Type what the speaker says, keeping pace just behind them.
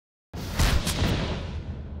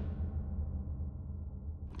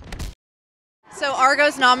So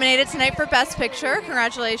Argo's nominated tonight for Best Picture.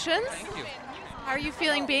 Congratulations. Thank you. How are you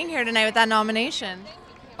feeling being here tonight with that nomination?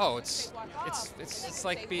 Oh, it's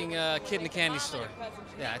like being a kid in a candy store.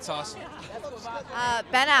 Yeah, it's awesome.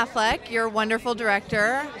 Ben Affleck, your wonderful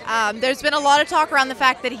director. There's been a lot of talk around the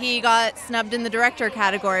fact that he got snubbed in the director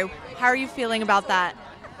category. How are you feeling about that?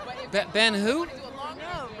 Ben who?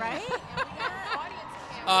 No, right?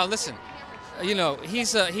 Listen, you know,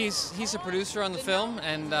 he's a producer on the film,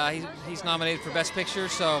 and he's nominated for Best Picture,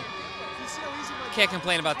 so can't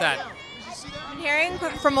complain about that. I'm hearing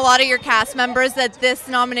from a lot of your cast members that this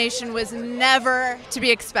nomination was never to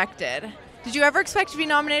be expected. Did you ever expect to be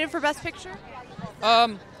nominated for Best Picture?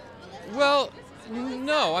 Well,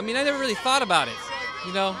 no. I mean, I never really thought about it.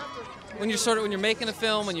 You know, when you're making a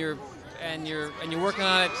film and you're working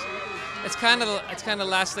on it, it's kind of the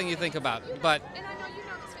last thing you think about. But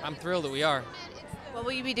I'm thrilled that we are. What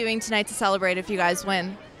will you be doing tonight to celebrate if you guys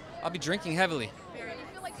win? I'll be drinking heavily.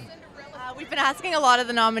 We've been asking a lot of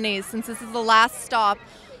the nominees since this is the last stop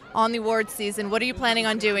on the awards season. What are you planning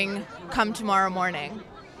on doing come tomorrow morning?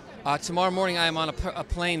 Tomorrow morning, I am on a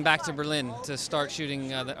plane back to Berlin to start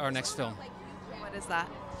shooting our next film. What is that?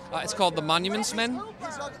 It's called The Monuments Men.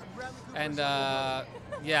 And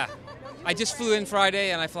yeah, I just flew in Friday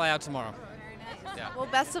and I fly out tomorrow. Yeah. Well,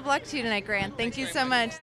 best of luck to you tonight, Grant. Thank you so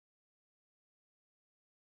much.